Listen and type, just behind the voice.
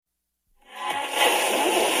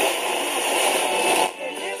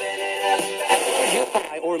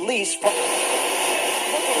release from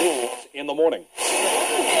in the morning.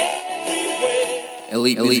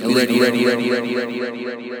 Elite ready.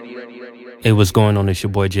 Hey, what's going on? It's your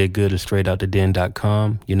boy Jay Good of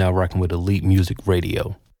StraightOutTheDen.com. You're now rocking with Elite Music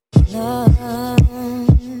Radio. Love,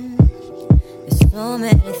 there's so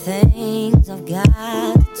many things I've got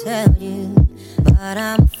to tell you, but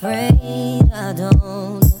I'm afraid I don't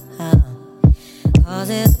know how. 'Cause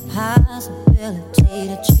there's a possibility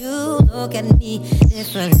that you look at me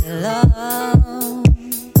differently, love.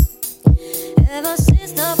 Ever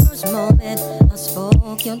since the first moment I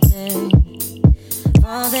spoke your name,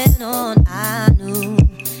 from then on I knew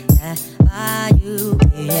that by you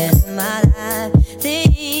being in my life,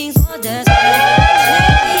 things were destined to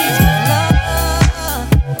change. Love,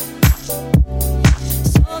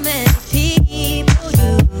 so many people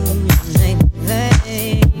use your name in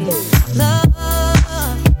vain. Love,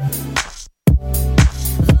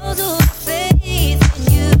 those who have faith in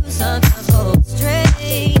you sometimes go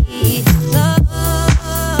astray. Love,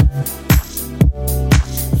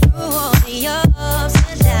 through all the ups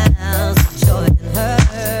and downs, joy and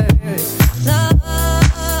hurt. Love,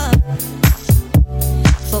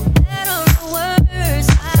 for better or worse,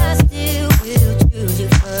 I still will choose you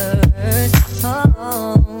first.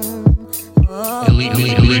 Elite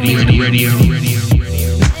radio.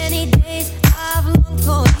 Many days I've longed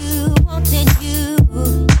for you, wanting you,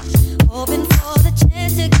 hoping for the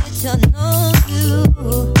chance to get to know you,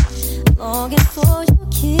 longing for your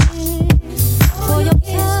kiss, for your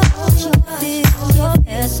touch, your feel, your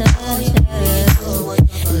essence.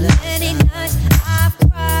 Many nights I've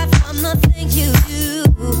cried from the things you do,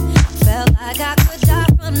 felt like I could die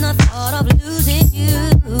from the thought of losing you.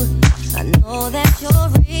 I know that you're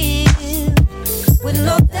real, with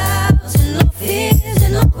no doubts and no fears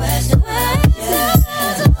and no questions.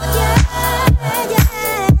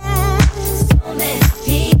 So many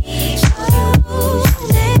people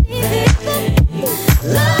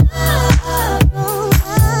love,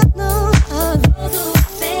 those who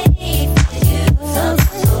have faith in you, some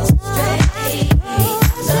go straight.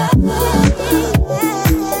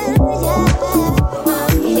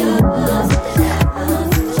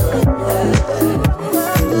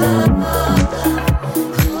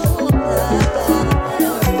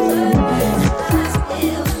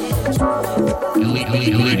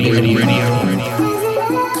 Elite radio.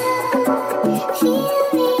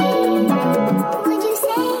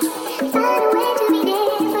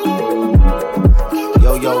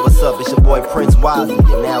 Yo, what's up? It's your boy Prince Wazzy.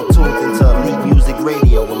 You're now tuned into Elite Music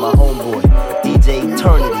Radio with my homeboy, DJ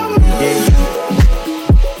Eternity. You dig?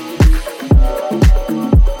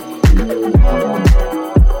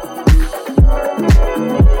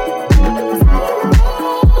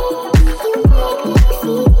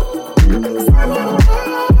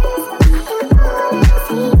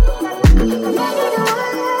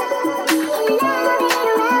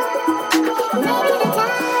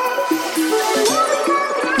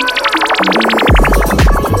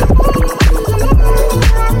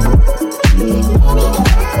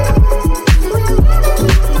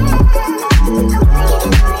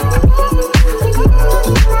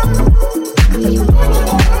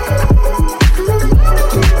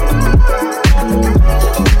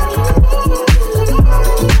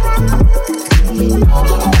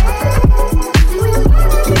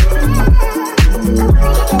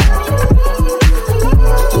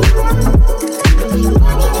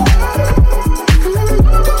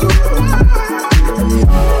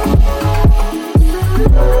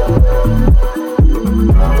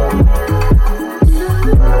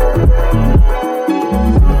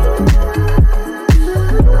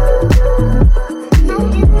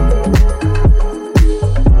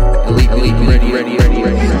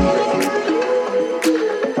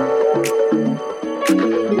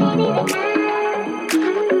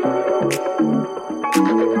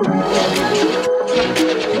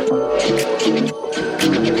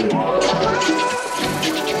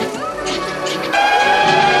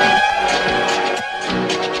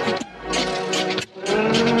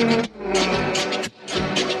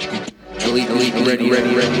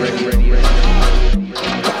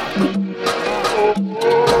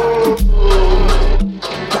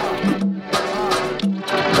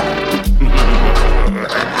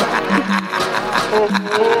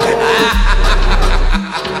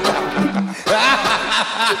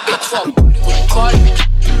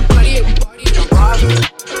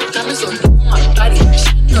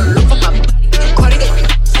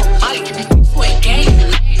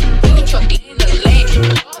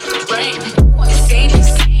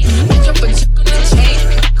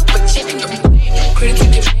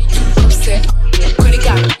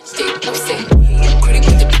 Credit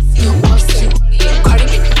with the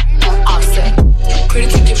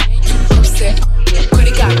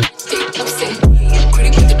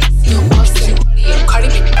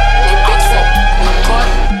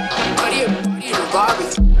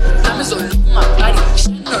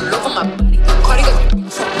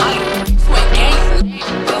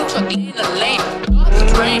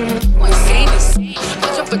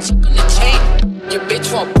up a chick on the chain. Your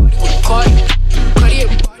bitch want party with Cardi. Cardi a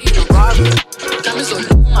party in a Rari. Diamonds all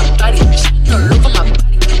over my body. Shining all over my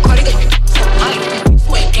body. Cardi got Molly.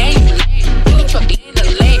 You ain't gang, you lame. Really truck in the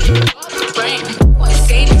lane. Off the brain. You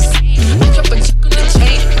insane, insane. Bitch up a chick on the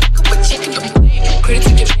chain. Pick up a chick in the plane. Credit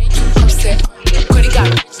to your man, you upset. Cardi got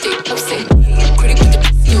rich, they upset. Cardi with the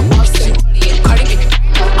pussy, you offset. Cardi get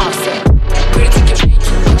offset. Credit to your man,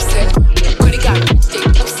 you upset. Cardi got rich, they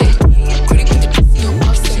upset. Cardi with the pussy, you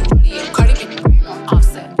offset. Cardi get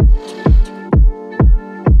offset.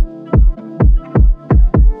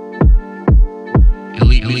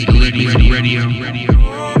 Elite Radio.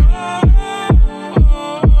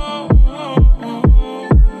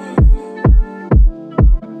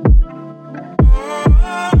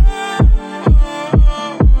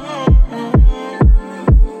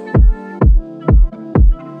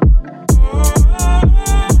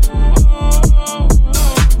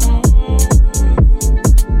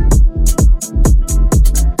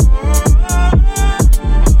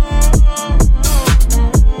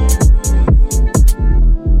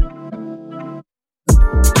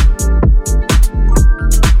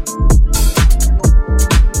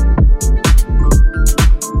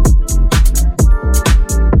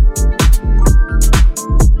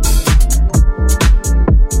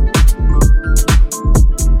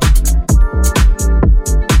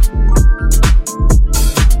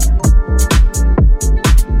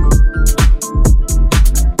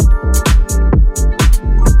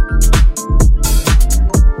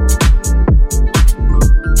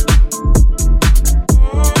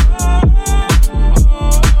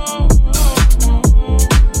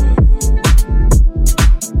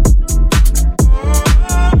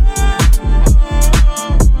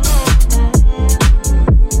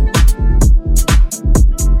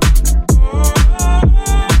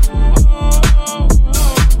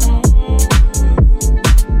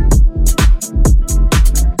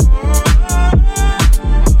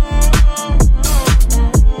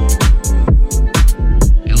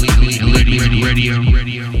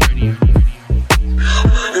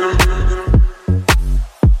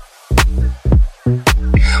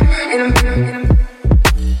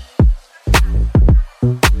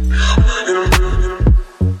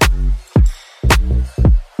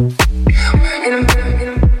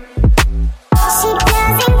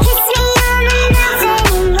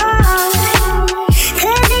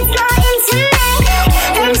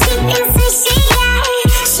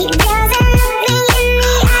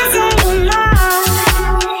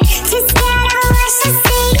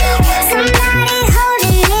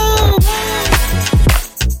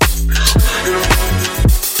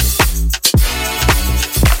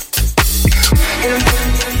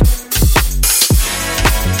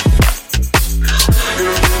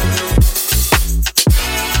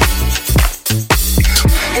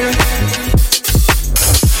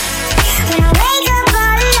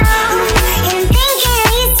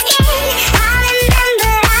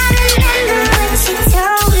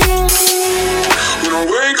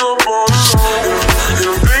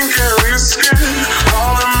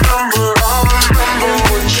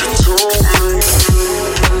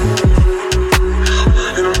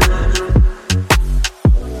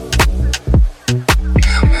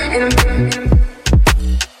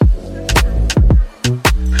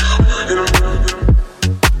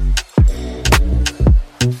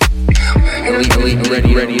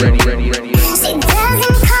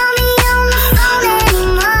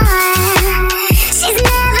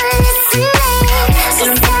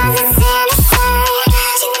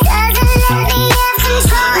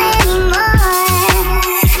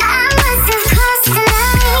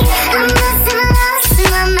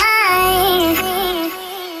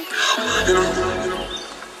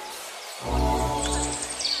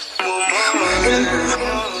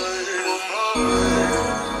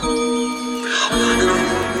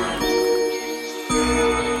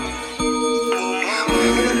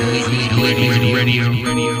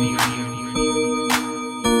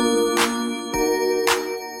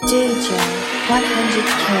 DJ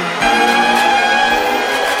 100K.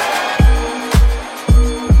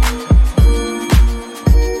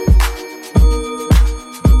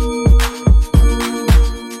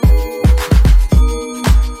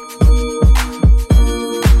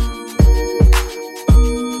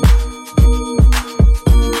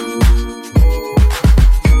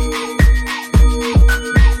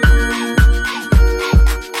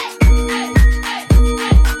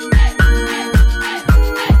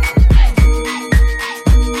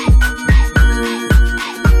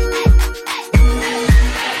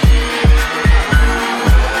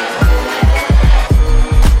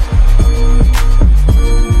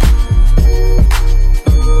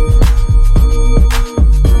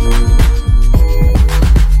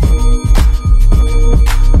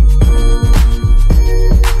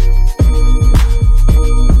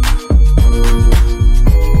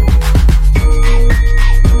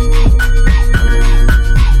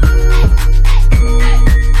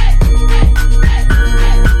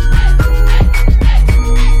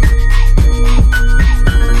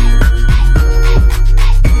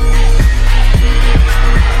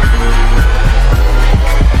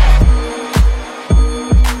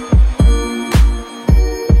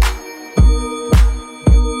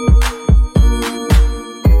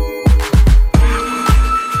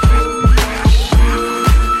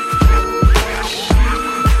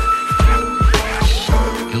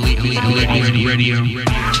 Radio.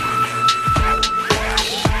 Radio.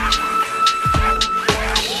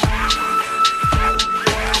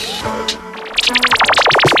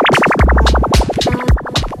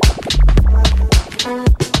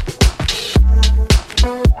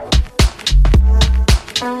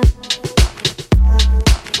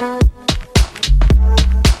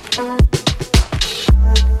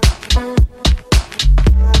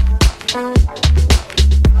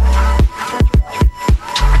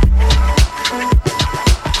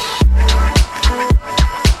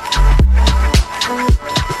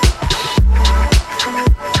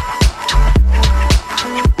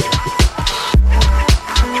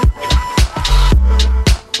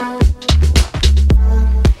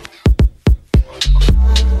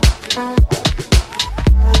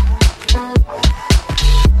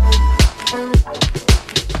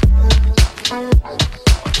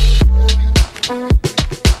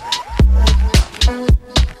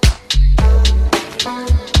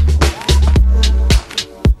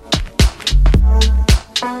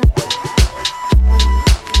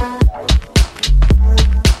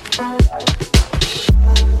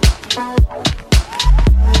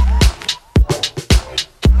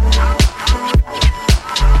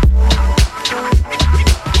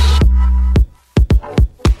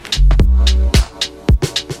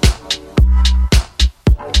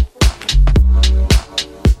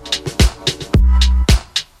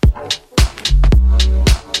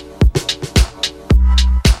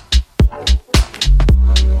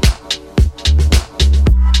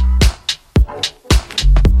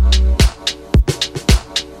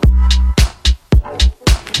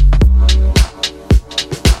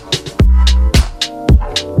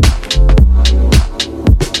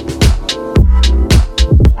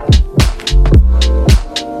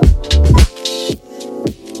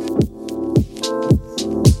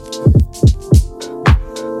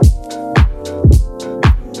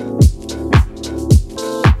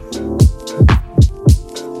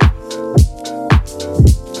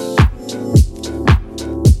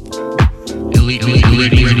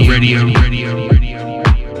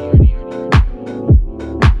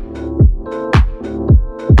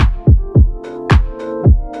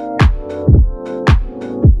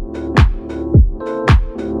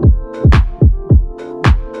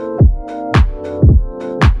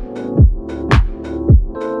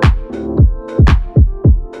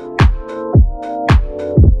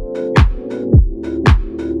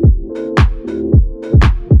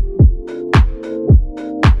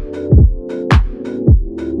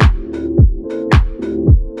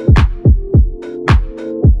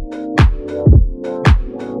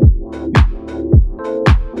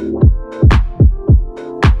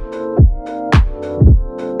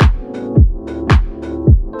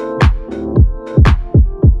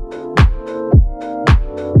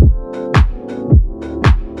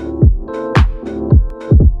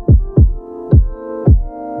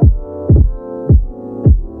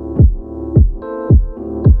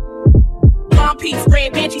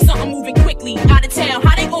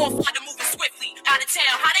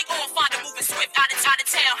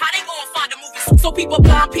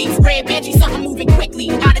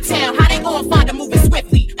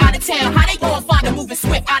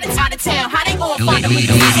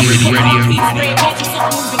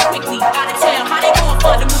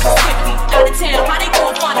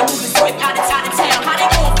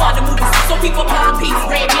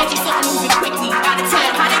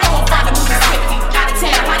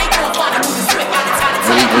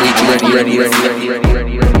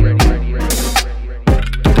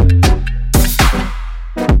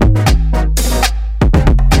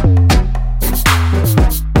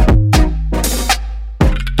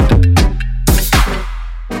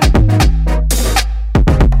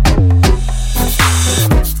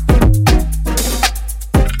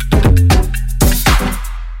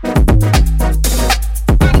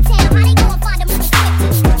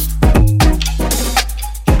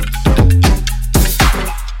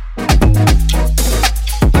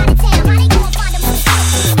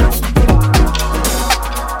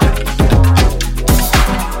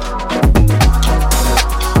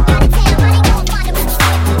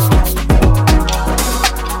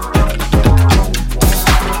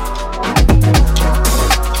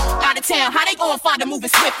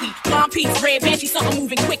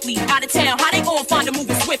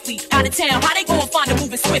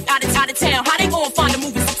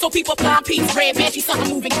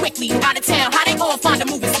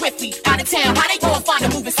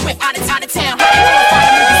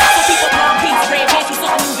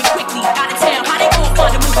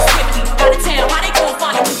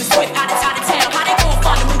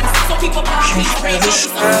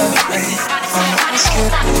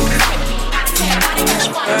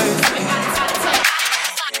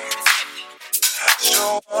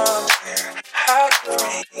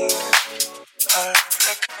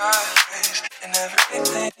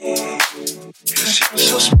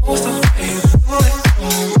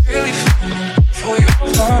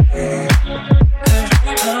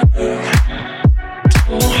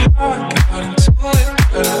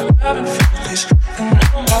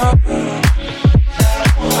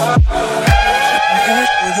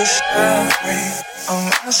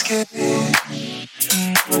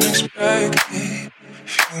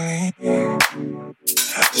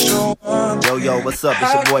 Yo, what's up?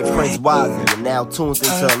 It's your boy Prince Wazzy. You're now tuned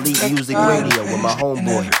into Elite Music Radio with my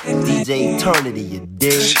homeboy DJ Eternity, you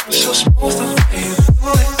dig? So smooth the way you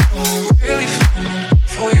do it, really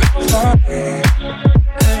for your body.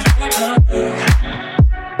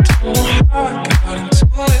 Too hard, got into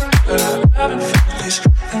it, but I haven't felt this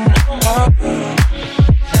in a while.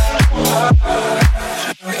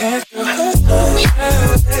 If you had done it,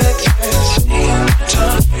 seeing the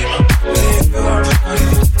time, where you are fine.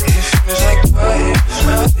 It feels like fire,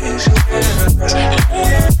 smell things you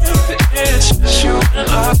it's special and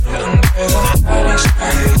I feel under the hiding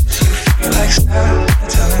skies. You feel like stop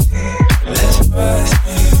telling me, let's rest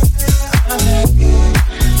me. I need you,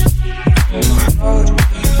 you hold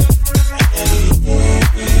me. You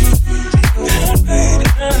can wait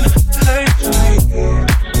and hate me.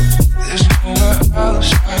 There's nowhere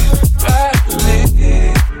else I'd rather be.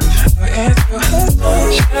 If you had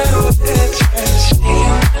lunch, it's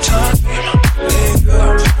seeing the time, where you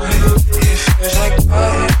are fine. It feels like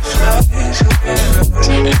fire.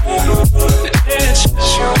 It's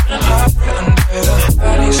special and hot under the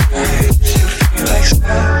hiding skies. You feel like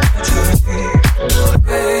Saturday,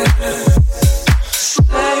 baby.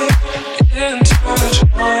 Stay in touch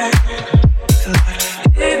with mine. Like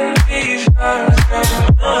in these hours of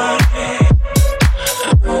mine. I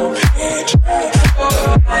won't be trying for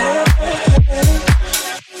a life.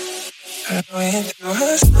 Going through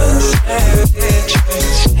a sunset,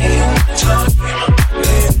 it's in the time.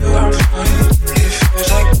 Where you are fine. It feels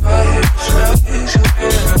like fire, smell things you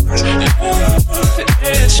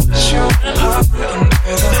it's special and hot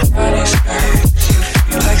under the hiding skies. You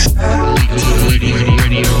feel like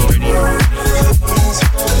Radio.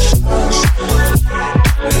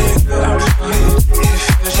 where you are fine. It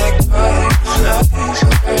feels like fire, smell things you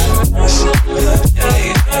it's special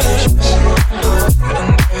under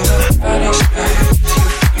the hiding skies.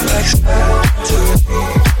 You feel like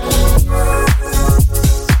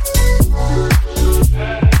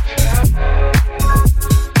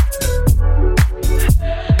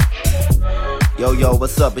Yo,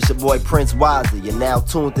 what's up? It's your boy Prince Wazzy. You're now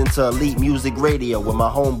tuned into Elite Music Radio with my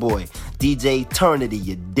homeboy DJ Eternity,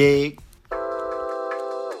 you dig?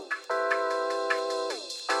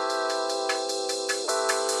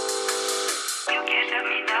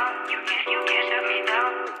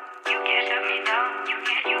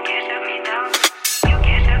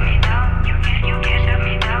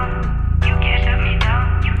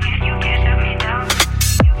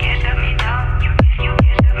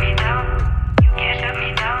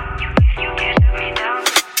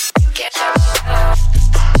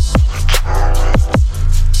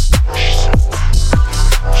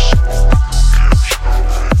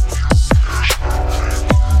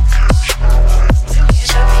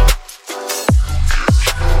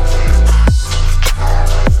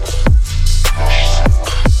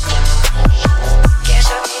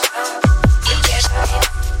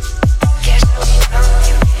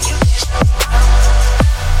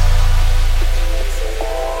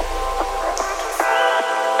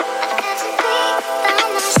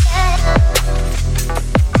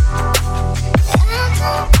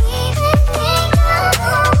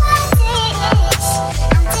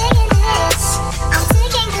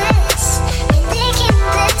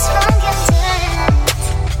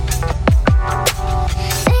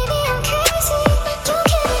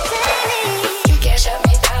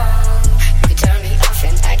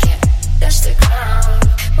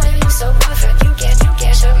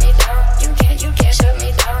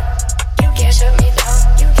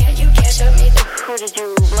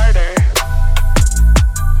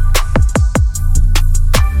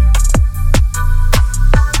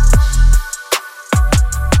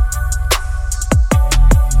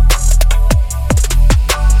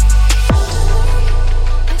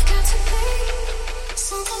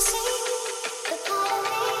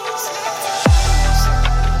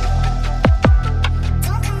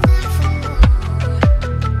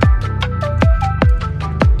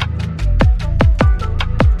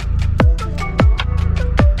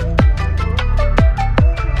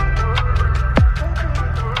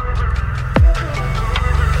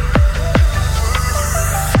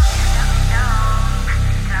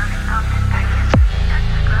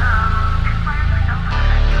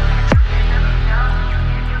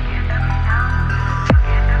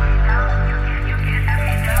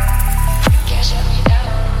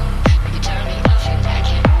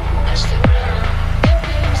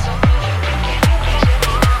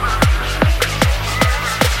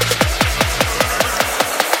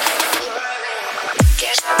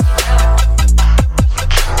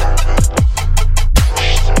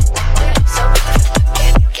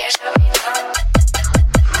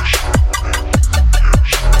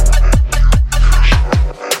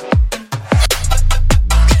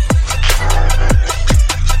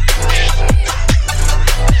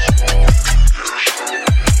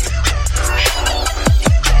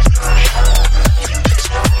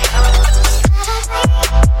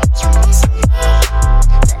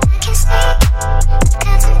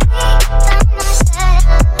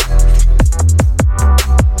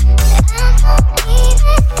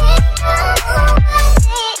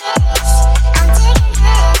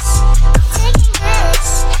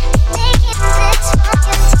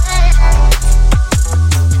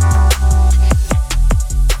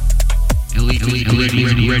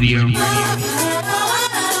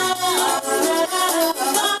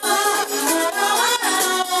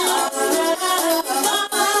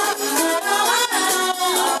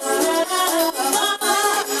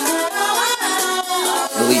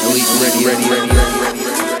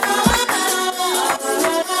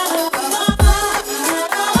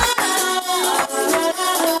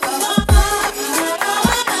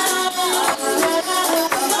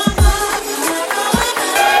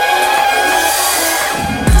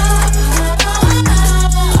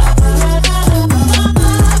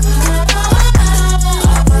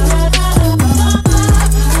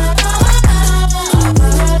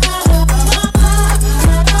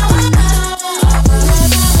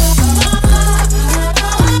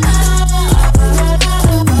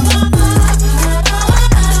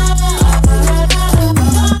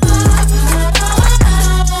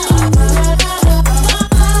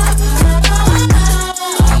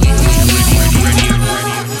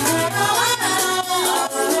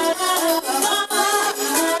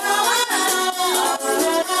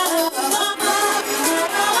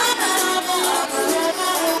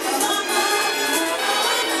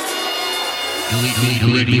 Elite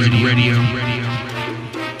Radio.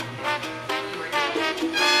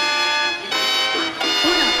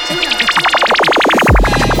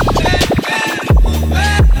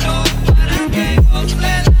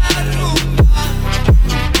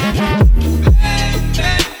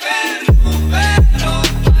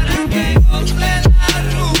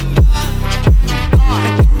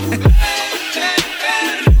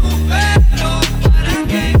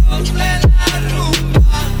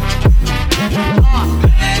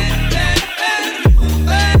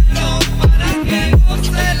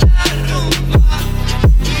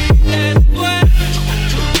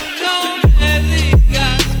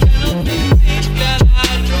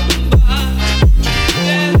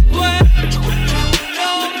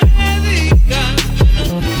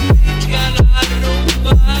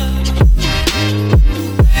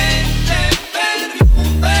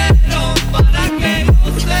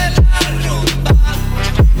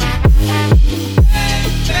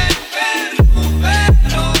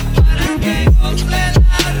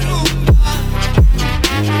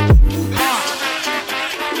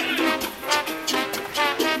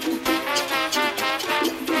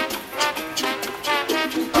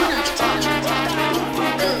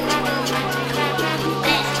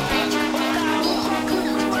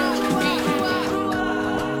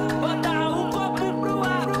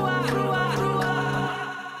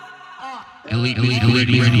 Elite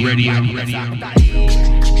Radio. Elite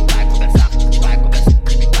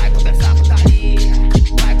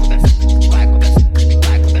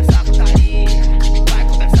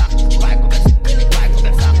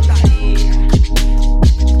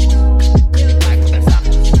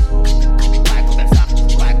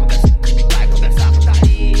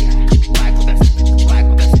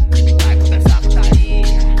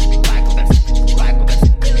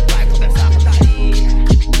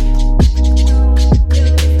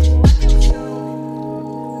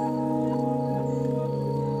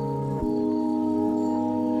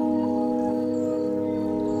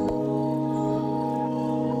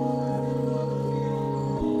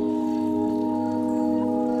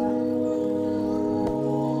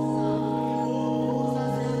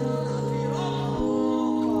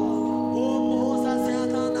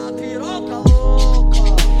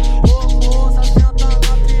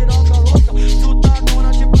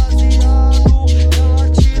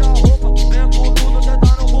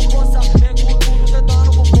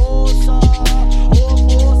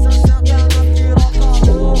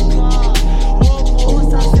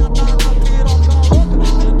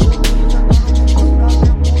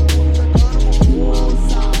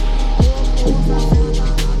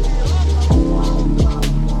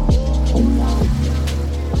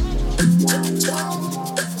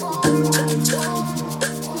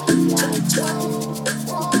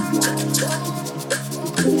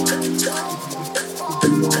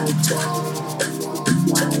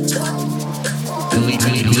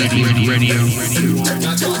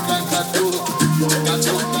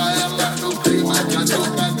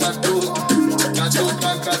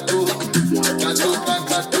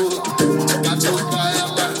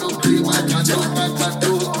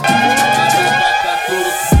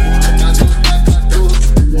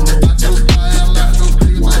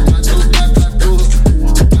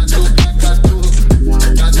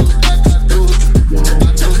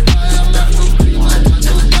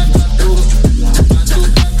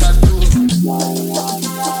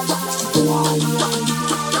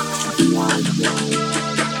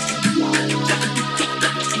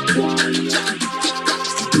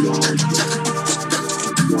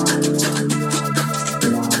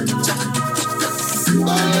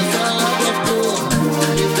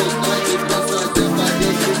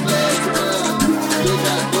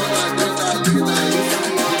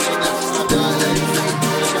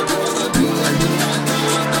Radio.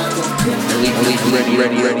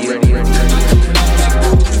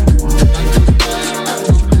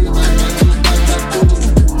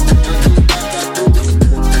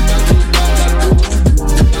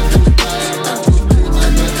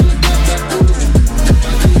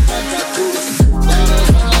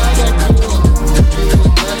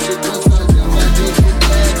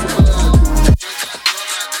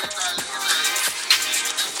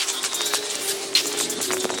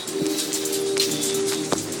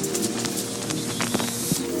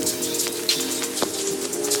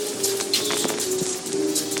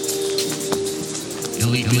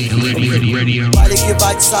 Baile que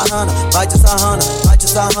vai te sarrando, vai te sarrando, vai te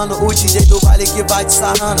sarrando. O DJ do baile que vai te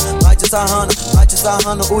sarrando, vai te sarrando, vai te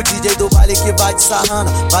sarrando. O DJ do baile que vai te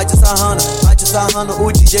sarrando, vai te sarrando, vai te sarrando.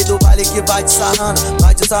 O DJ do baile que vai te sarrando,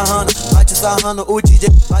 vai te sarrando, vai te sarrando. O DJ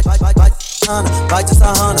vai. vai te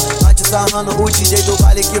sarrando, vai te sarrando, o DJ do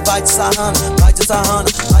baile que vai te sarrando, vai te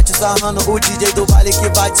sarrando, vai te sarrando, o DJ do baile que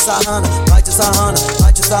vai te sarrando, vai te sarrando,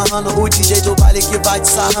 vai te sarrando, o DJ do baile que vai te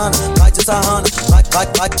sarrando, vai te sarrando, vai, vai,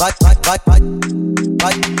 vai, vai, vai, vai,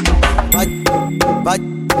 vai, vai, vai,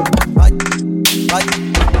 vai, vai, vai,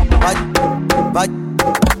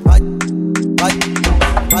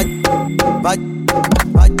 vai, vai,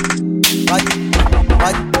 vai,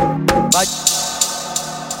 vai, vai.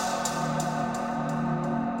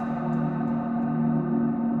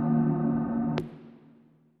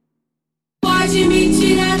 Pode me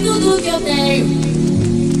tirar tudo que eu tenho,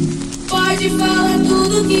 pode falar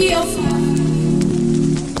tudo que eu faço,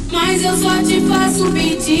 mas eu só te faço um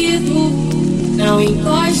pedido: não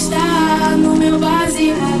encosta no meu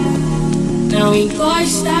baseado, não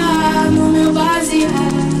encosta no meu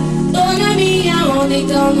baseado. Tô na minha onda,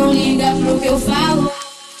 então não liga pro que eu falo.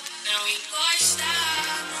 Não encosta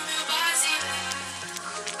no meu baseado,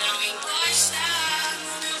 não encosta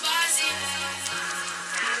no meu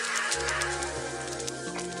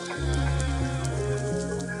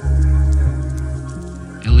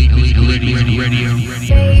Elite Radio.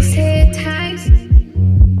 Wasted times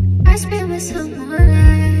I spent with someone.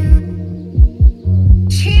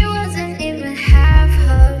 She wasn't even half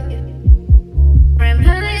of you.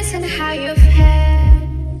 Reminiscing how you've had.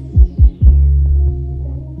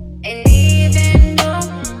 And even though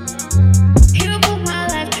you put my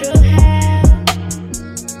life through hell,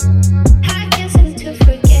 I can't seem to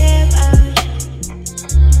forget about you.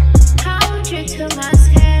 How would you to myself?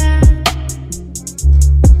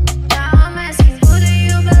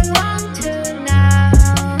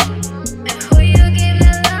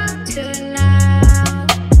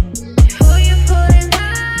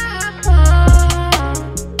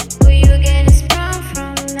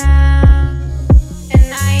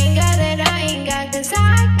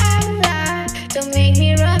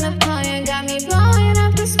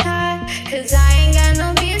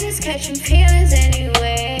 Catching feelings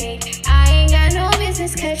anyway. I ain't got no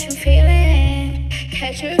business catching feelings.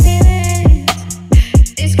 Catching feelings.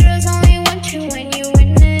 These girls only want you when you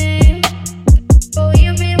winning. Oh,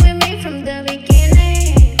 you've been with me from the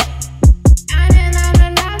beginning. And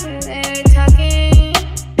I'm not really talking.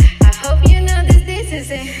 I hope you know this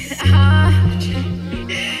isn't option.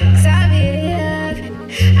 'Cause I be loving.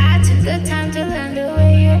 I took the time to learn the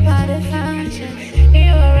way your body functions.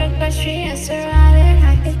 You're a question and surrounded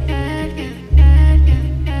like a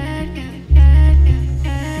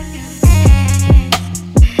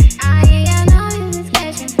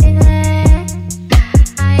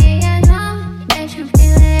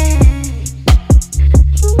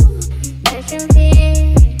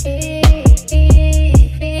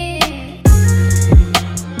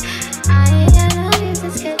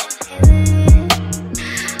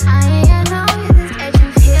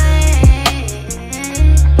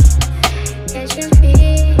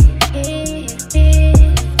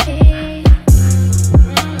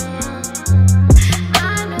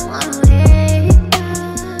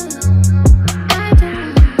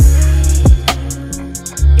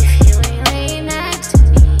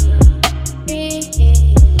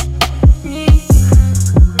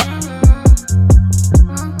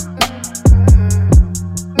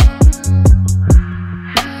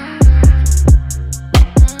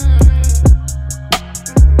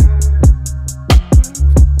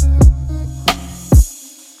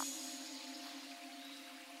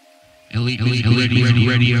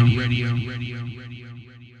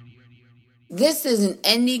This is an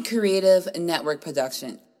Indie Creative Network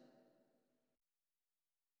production.